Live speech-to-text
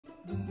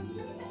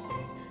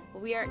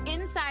We are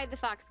inside the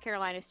Fox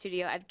Carolina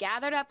studio. I've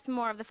gathered up some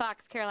more of the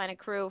Fox Carolina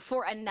crew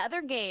for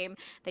another game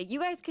that you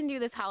guys can do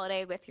this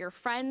holiday with your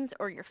friends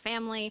or your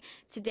family.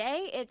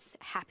 Today, it's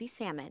Happy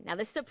Salmon. Now,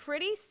 this is a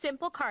pretty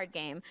simple card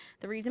game.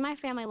 The reason my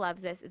family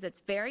loves this is it's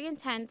very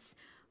intense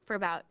for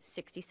about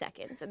 60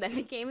 seconds, and then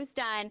the game is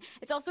done.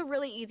 It's also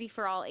really easy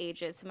for all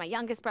ages. So my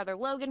youngest brother,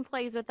 Logan,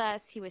 plays with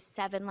us. He was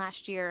 7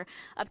 last year,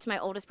 up to my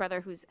oldest brother,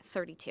 who's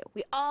 32.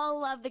 We all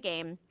love the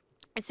game.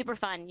 It's super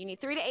fun. You need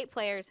 3 to 8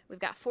 players. We've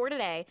got 4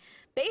 today.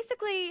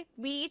 Basically,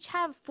 we each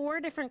have 4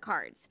 different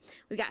cards.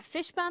 We've got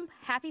Fish Bump,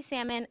 Happy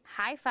Salmon,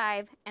 High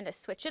Five, and a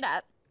Switch It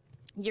Up.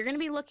 You're going to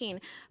be looking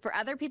for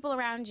other people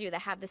around you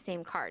that have the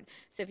same card.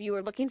 So if you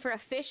were looking for a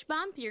fish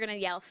bump, you're going to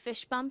yell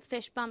fish bump,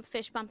 fish bump,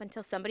 fish bump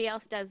until somebody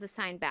else does the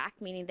sign back,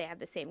 meaning they have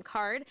the same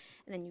card,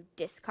 and then you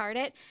discard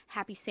it.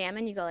 Happy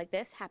Salmon, you go like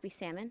this, Happy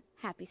Salmon,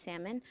 Happy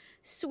Salmon.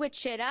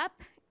 Switch It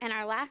Up, and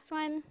our last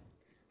one,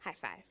 High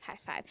Five, High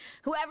Five.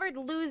 Whoever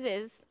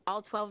loses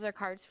all 12 of their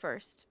cards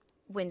first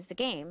wins the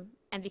game,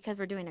 and because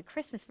we're doing a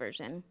Christmas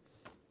version,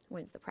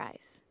 wins the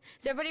prize.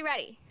 Is everybody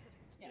ready?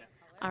 Yes.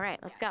 All right,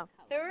 let's go.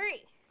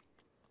 3,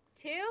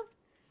 2,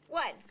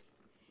 1.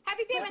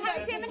 Happy Salmon,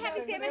 Happy Salmon, Happy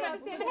Salmon,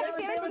 Happy Salmon,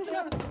 Happy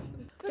Salmon.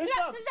 Switch it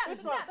up, switch it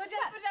up, switch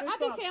it up, switch it up.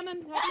 Happy Salmon,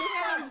 Happy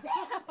Salmon.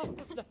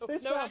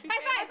 No, Happy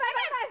High five, high five,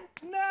 high five.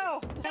 No.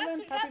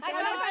 Salmon, Happy High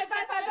Salmon. five, high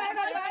five, high five,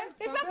 high five.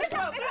 Fish bump, fish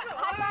bump, fish bump.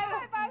 High five,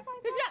 high five.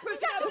 Switch it up, switch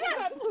it up, switch it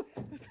up.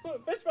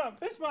 Fish bump,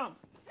 fish bump.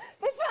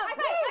 Fish bump.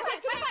 High five, high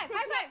five,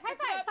 high five, high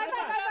five, high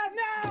five, high five.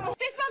 No.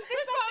 Fish bump,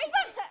 fish bump, fish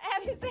bump.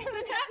 Happy Salmon,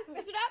 switch it up,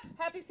 switch it up.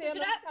 Happy Salmon,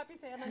 Happy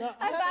Salmon.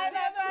 High five,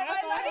 high five,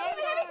 high five. Happy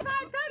Salmon, Happy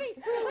Salmon, Scotty.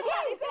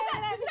 Happy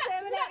Salmon, Happy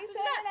Salmon, Happy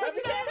Salmon, Happy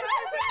Salmon.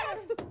 Happy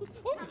Salmon.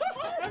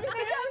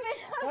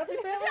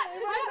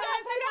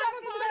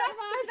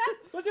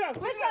 Switch it up,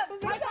 switch it up.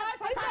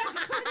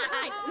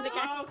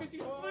 Oh, because you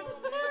switched.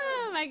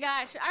 Oh my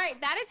gosh. All right,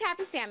 that is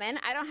Happy Salmon.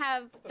 I don't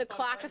have the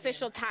clock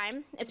official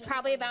time. It's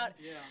probably about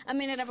a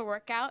minute of a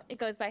workout. It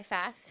goes by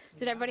fast.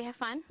 Did everybody have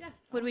fun? Yes.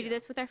 Would we do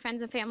this with our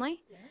friends and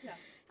family? Yes.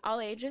 All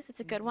ages.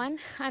 It's a good one.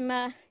 I'm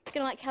going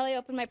to let Kelly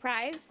open my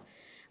prize.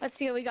 Let's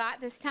see what we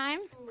got this time.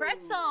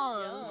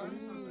 Pretzels.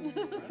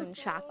 Some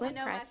chocolate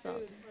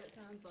pretzels.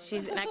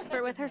 She's an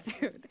expert with her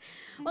food.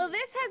 Well,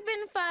 this has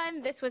been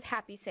fun. This was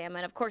Happy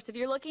Salmon. Of course, if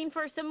you're looking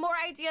for some more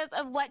ideas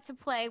of what to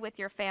play with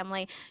your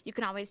family, you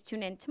can always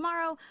tune in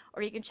tomorrow,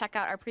 or you can check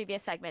out our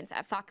previous segments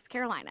at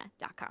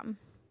foxcarolina.com.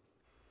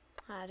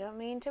 I don't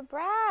mean to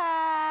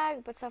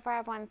brag, but so far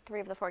I've won 3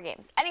 of the 4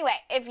 games. Anyway,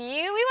 we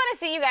want to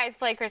see you guys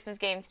play Christmas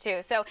games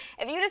too. So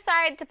if you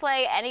decide to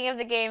play any of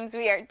the games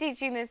we are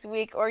teaching this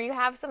week, or you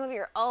have some of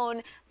your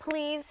own,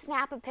 please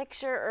snap a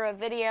picture or a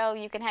video.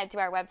 You can head to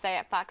our website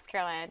at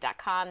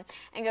foxcarolina.com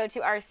and go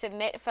to our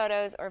Submit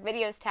Photos or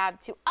Videos tab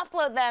to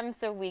upload them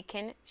so we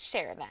can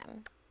share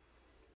them.